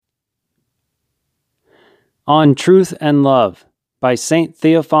On Truth and Love by St.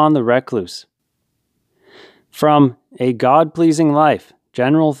 Theophan the Recluse. From A God-Pleasing Life,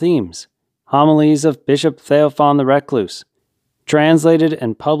 General Themes, Homilies of Bishop Theophan the Recluse, translated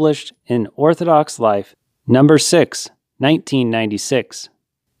and published in Orthodox Life, number 6, 1996.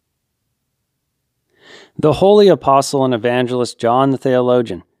 The holy apostle and evangelist John the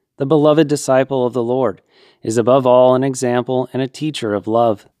Theologian, the beloved disciple of the Lord, is above all an example and a teacher of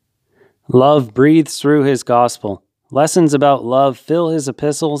love. Love breathes through his gospel. Lessons about love fill his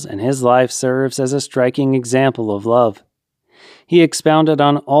epistles, and his life serves as a striking example of love. He expounded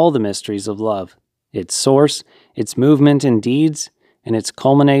on all the mysteries of love, its source, its movement in deeds, and its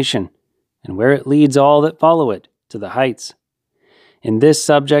culmination, and where it leads all that follow it to the heights. In this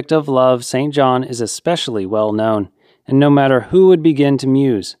subject of love, St. John is especially well known, and no matter who would begin to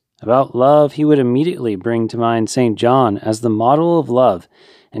muse about love, he would immediately bring to mind St. John as the model of love,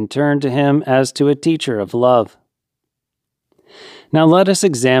 and turn to him as to a teacher of love. Now let us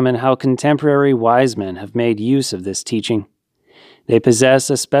examine how contemporary wise men have made use of this teaching. They possess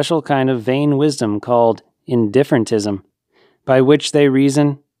a special kind of vain wisdom called indifferentism, by which they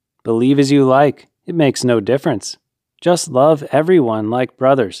reason, believe as you like, it makes no difference. Just love everyone like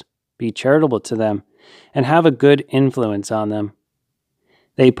brothers, be charitable to them, and have a good influence on them.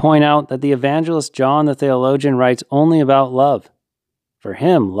 They point out that the evangelist John the Theologian writes only about love. For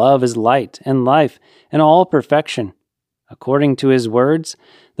him, love is light and life and all perfection. According to his words,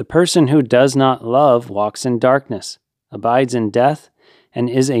 the person who does not love walks in darkness, abides in death, and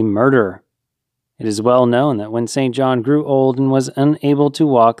is a murderer. It is well known that when St. John grew old and was unable to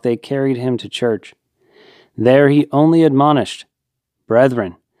walk, they carried him to church. There he only admonished,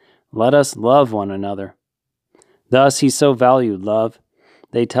 "Brethren, let us love one another." Thus he so valued love.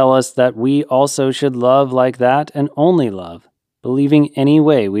 They tell us that we also should love like that and only love, believing any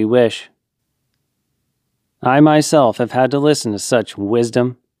way we wish. I myself have had to listen to such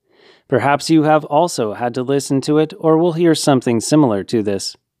wisdom. Perhaps you have also had to listen to it, or will hear something similar to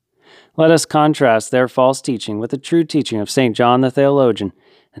this. Let us contrast their false teaching with the true teaching of St. John the Theologian,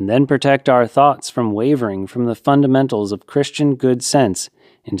 and then protect our thoughts from wavering from the fundamentals of Christian good sense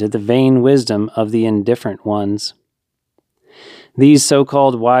into the vain wisdom of the indifferent ones. These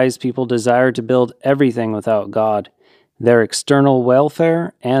so-called wise people desire to build everything without God, their external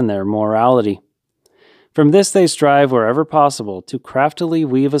welfare, and their morality. From this they strive wherever possible to craftily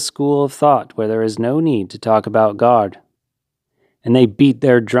weave a school of thought where there is no need to talk about God. And they beat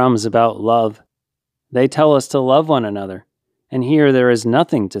their drums about love. They tell us to love one another, and here there is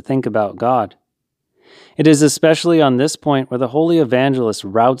nothing to think about God. It is especially on this point where the holy evangelist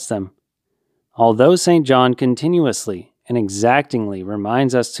routs them. Although St. John continuously and exactingly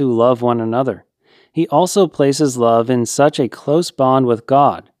reminds us to love one another, he also places love in such a close bond with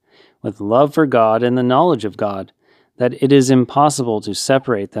God, with love for God and the knowledge of God, that it is impossible to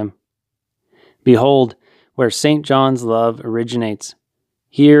separate them. Behold, where St. John's love originates.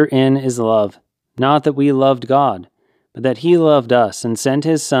 Herein is love, not that we loved God, but that he loved us and sent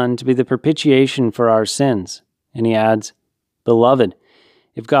his Son to be the propitiation for our sins. And he adds, "Beloved,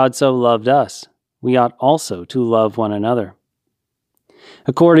 if God so loved us, we ought also to love one another."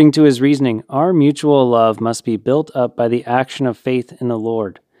 According to his reasoning, our mutual love must be built up by the action of faith in the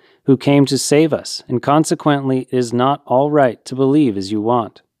Lord, who came to save us, and consequently it is not all right to believe as you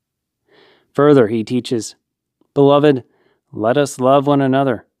want. Further, he teaches, "Beloved, let us love one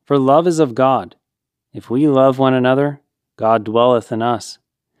another, for love is of God. If we love one another, God dwelleth in us.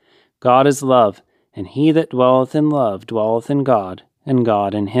 God is love, and he that dwelleth in love dwelleth in God, and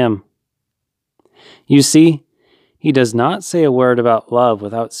God in him." You see, he does not say a word about love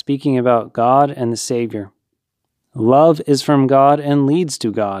without speaking about God and the Savior. Love is from God and leads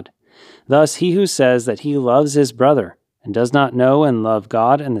to God. Thus, he who says that he loves his brother and does not know and love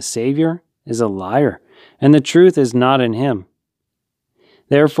God and the Savior is a liar, and the truth is not in him.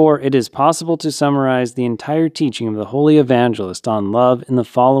 Therefore, it is possible to summarize the entire teaching of the holy evangelist on love in the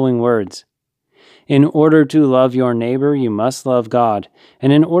following words. In order to love your neighbor, you must love God,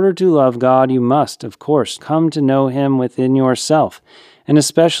 and in order to love God, you must, of course, come to know him within yourself, and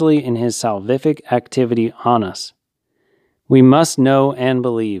especially in his salvific activity on us. We must know and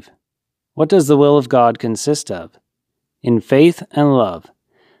believe. What does the will of God consist of? In faith and love.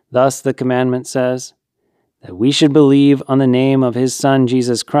 Thus the commandment says, that we should believe on the name of his Son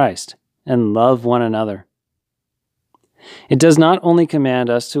Jesus Christ, and love one another. It does not only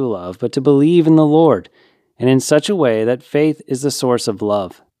command us to love, but to believe in the Lord, and in such a way that faith is the source of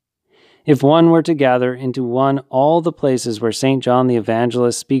love. If one were to gather into one all the places where St. John the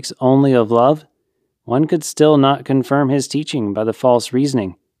Evangelist speaks only of love, one could still not confirm his teaching by the false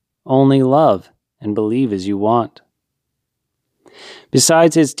reasoning, only love, and believe as you want.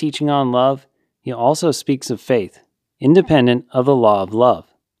 Besides his teaching on love, he also speaks of faith, independent of the law of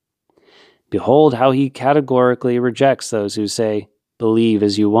love. Behold how he categorically rejects those who say, "Believe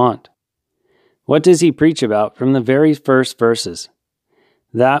as you want." What does he preach about from the very first verses?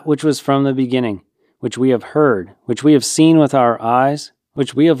 That which was from the beginning, which we have heard, which we have seen with our eyes,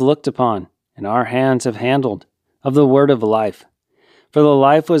 which we have looked upon, and our hands have handled, of the word of life. For the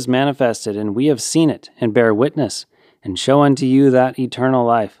life was manifested, and we have seen it, and bear witness, and show unto you that eternal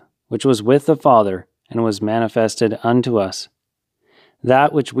life, which was with the Father, and was manifested unto us.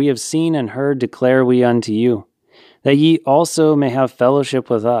 That which we have seen and heard declare we unto you, that ye also may have fellowship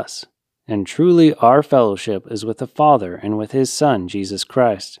with us. And truly our fellowship is with the Father and with his Son, Jesus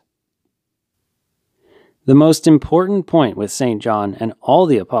Christ. The most important point with St. John and all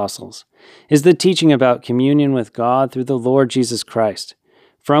the apostles is the teaching about communion with God through the Lord Jesus Christ,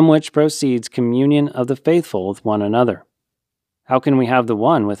 from which proceeds communion of the faithful with one another. How can we have the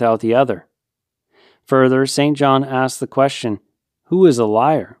one without the other? Further, St. John asks the question, "Who is a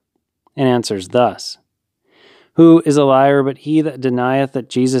liar?" and answers thus: "Who is a liar but he that denieth that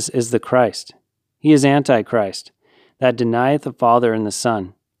Jesus is the Christ? He is Antichrist, that denieth the Father and the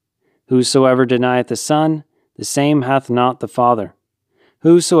Son. Whosoever denieth the Son, the same hath not the Father.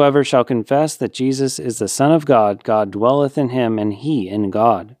 Whosoever shall confess that Jesus is the Son of God, God dwelleth in him, and he in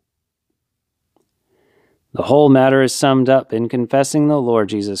God." The whole matter is summed up in confessing the Lord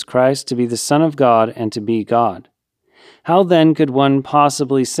Jesus Christ to be the Son of God and to be God. How then could one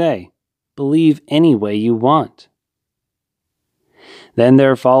possibly say, "Believe any way you want"? Then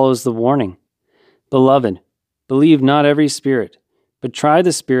there follows the warning, "Beloved, believe not every spirit, but try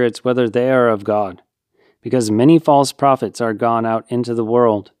the spirits whether they are of God, because many false prophets are gone out into the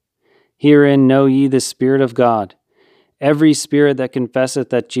world. Herein know ye the Spirit of God. Every spirit that confesseth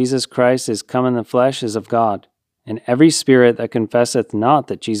that Jesus Christ is come in the flesh is of God, and every spirit that confesseth not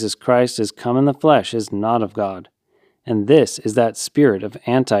that Jesus Christ is come in the flesh is not of God. And this is that spirit of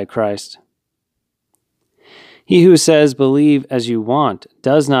Antichrist." He who says, "Believe as you want,"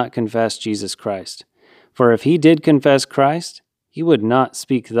 does not confess Jesus Christ. For if he did confess Christ, he would not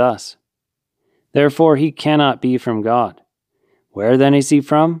speak thus. Therefore he cannot be from God. Where then is he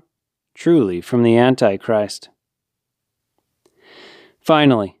from? Truly from the Antichrist.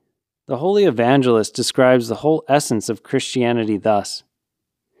 Finally, the Holy Evangelist describes the whole essence of Christianity thus: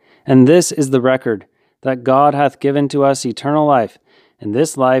 "And this is the record, that God hath given to us eternal life, and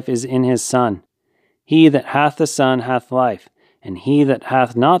this life is in his Son. He that hath the Son hath life, and he that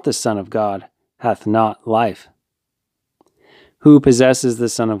hath not the Son of God hath not life." Who possesses the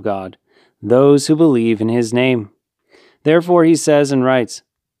Son of God? Those who believe in his name. Therefore he says and writes,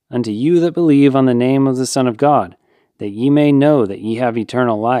 "Unto you that believe on the name of the Son of God, that ye may know that ye have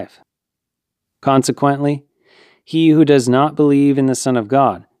eternal life." Consequently, he who does not believe in the Son of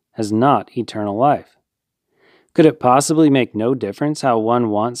God has not eternal life. Could it possibly make no difference how one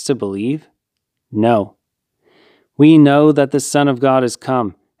wants to believe? No. We know that the Son of God is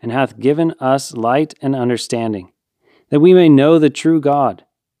come, and hath given us light and understanding, that we may know the true God,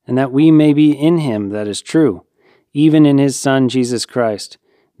 and that we may be in him that is true, even in his Son Jesus Christ.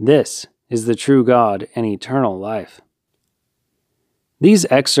 This is the true God and eternal life. These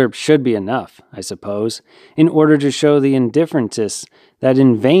excerpts should be enough, I suppose, in order to show the indifferentists that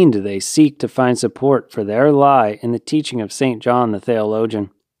in vain do they seek to find support for their lie in the teaching of St. John the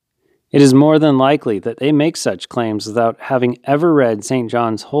theologian. It is more than likely that they make such claims without having ever read St.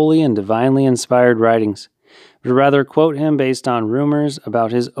 John's holy and divinely inspired writings, but rather quote him based on rumors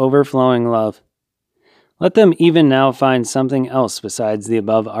about his overflowing love. Let them even now find something else besides the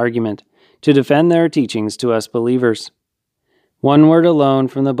above argument to defend their teachings to us believers. One word alone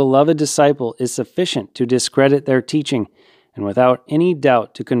from the beloved disciple is sufficient to discredit their teaching, and without any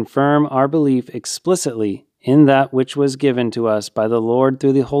doubt to confirm our belief explicitly in that which was given to us by the Lord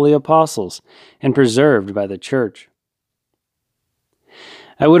through the holy apostles and preserved by the Church.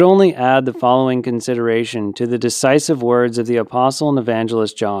 I would only add the following consideration to the decisive words of the apostle and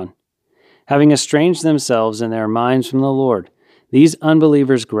evangelist John. Having estranged themselves in their minds from the Lord, these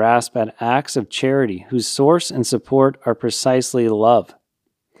unbelievers grasp at acts of charity whose source and support are precisely love.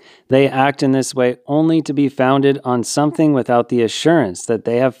 They act in this way only to be founded on something without the assurance that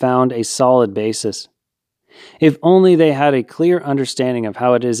they have found a solid basis. If only they had a clear understanding of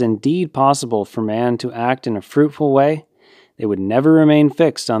how it is indeed possible for man to act in a fruitful way, they would never remain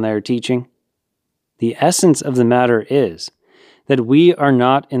fixed on their teaching. The essence of the matter is that we are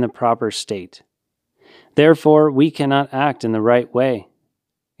not in the proper state. Therefore, we cannot act in the right way.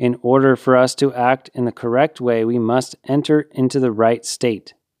 In order for us to act in the correct way, we must enter into the right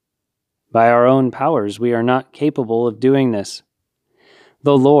state. By our own powers we are not capable of doing this.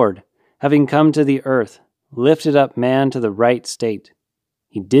 The Lord, having come to the earth, lifted up man to the right state.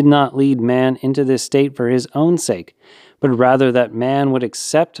 He did not lead man into this state for his own sake, but rather that man would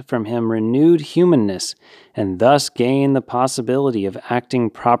accept from him renewed humanness and thus gain the possibility of acting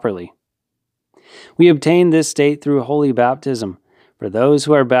properly. We obtain this state through holy baptism, for those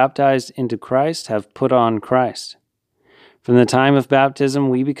who are baptized into Christ have put on Christ. From the time of baptism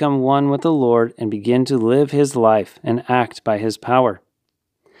we become one with the Lord and begin to live His life and act by His power.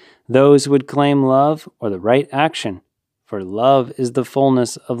 Those who would claim love or the right action, for love is the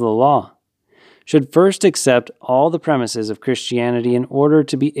fullness of the law, should first accept all the premises of Christianity in order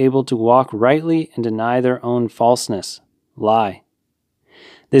to be able to walk rightly and deny their own falseness, lie.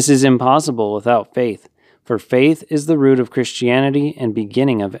 This is impossible without faith, for faith is the root of Christianity and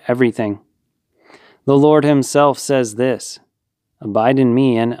beginning of everything. The Lord Himself says this, "Abide in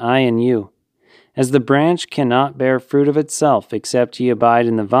me, and I in you. As the branch cannot bear fruit of itself except ye abide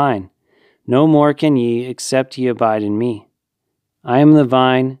in the vine, no more can ye except ye abide in me. I am the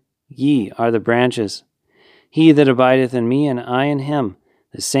vine, ye are the branches. He that abideth in me, and I in him,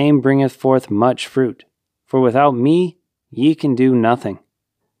 the same bringeth forth much fruit. For without me ye can do nothing.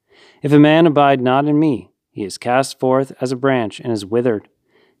 If a man abide not in me, he is cast forth as a branch and is withered,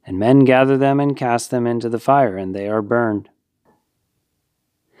 and men gather them and cast them into the fire, and they are burned."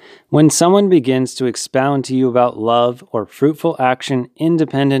 When someone begins to expound to you about love or fruitful action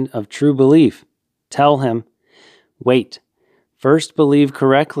independent of true belief, tell him, "Wait, first believe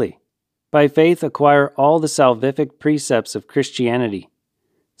correctly. By faith acquire all the salvific precepts of Christianity.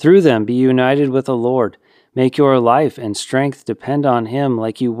 Through them be united with the Lord. Make your life and strength depend on Him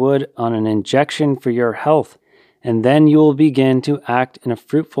like you would on an injection for your health, and then you will begin to act in a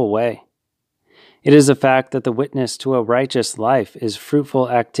fruitful way. It is a fact that the witness to a righteous life is fruitful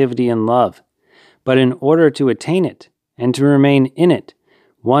activity in love, but in order to attain it and to remain in it,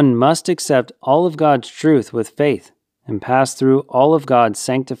 one must accept all of God's truth with faith and pass through all of God's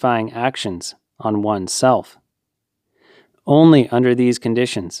sanctifying actions on oneself. Only under these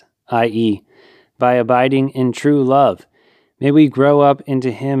conditions, i.e., by abiding in true love, may we grow up into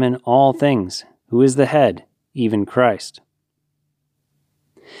Him in all things, who is the head, even Christ.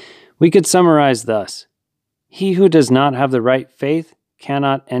 We could summarize thus: he who does not have the right faith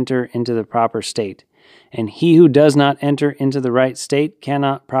cannot enter into the proper state, and he who does not enter into the right state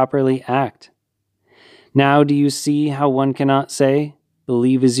cannot properly act. Now do you see how one cannot say,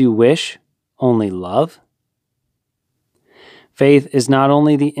 "Believe as you wish," only love? Faith is not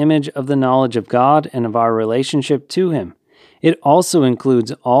only the image of the knowledge of God and of our relationship to Him, it also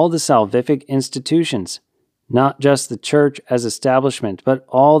includes all the salvific institutions, not just the church as establishment, but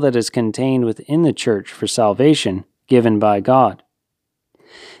all that is contained within the church for salvation given by God.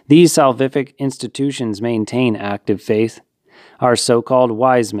 These salvific institutions maintain active faith. Our so-called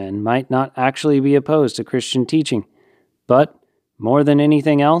wise men might not actually be opposed to Christian teaching, but, more than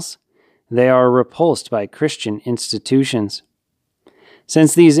anything else, they are repulsed by Christian institutions.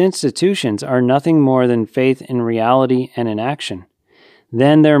 Since these institutions are nothing more than faith in reality and in action,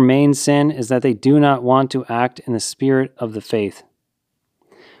 then their main sin is that they do not want to act in the spirit of the faith.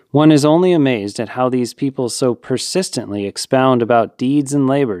 One is only amazed at how these people so persistently expound about deeds and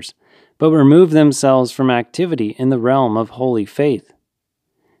labors, but remove themselves from activity in the realm of holy faith.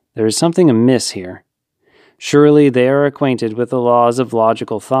 There is something amiss here. Surely they are acquainted with the laws of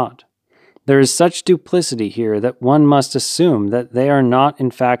logical thought. There is such duplicity here that one must assume that they are not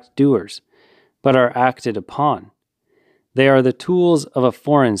in fact doers, but are acted upon. They are the tools of a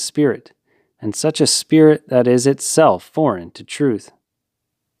foreign spirit, and such a spirit that is itself foreign to truth.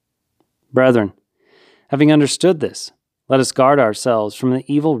 Brethren, having understood this, let us guard ourselves from the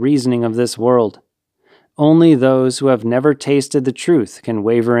evil reasoning of this world. Only those who have never tasted the truth can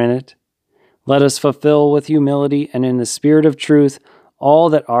waver in it. Let us fulfill with humility and in the spirit of truth all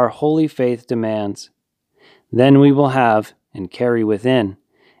that our holy faith demands. Then we will have, and carry within,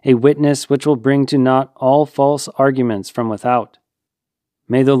 a witness which will bring to naught all false arguments from without.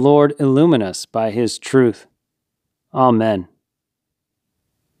 May the Lord illumine us by His truth. Amen.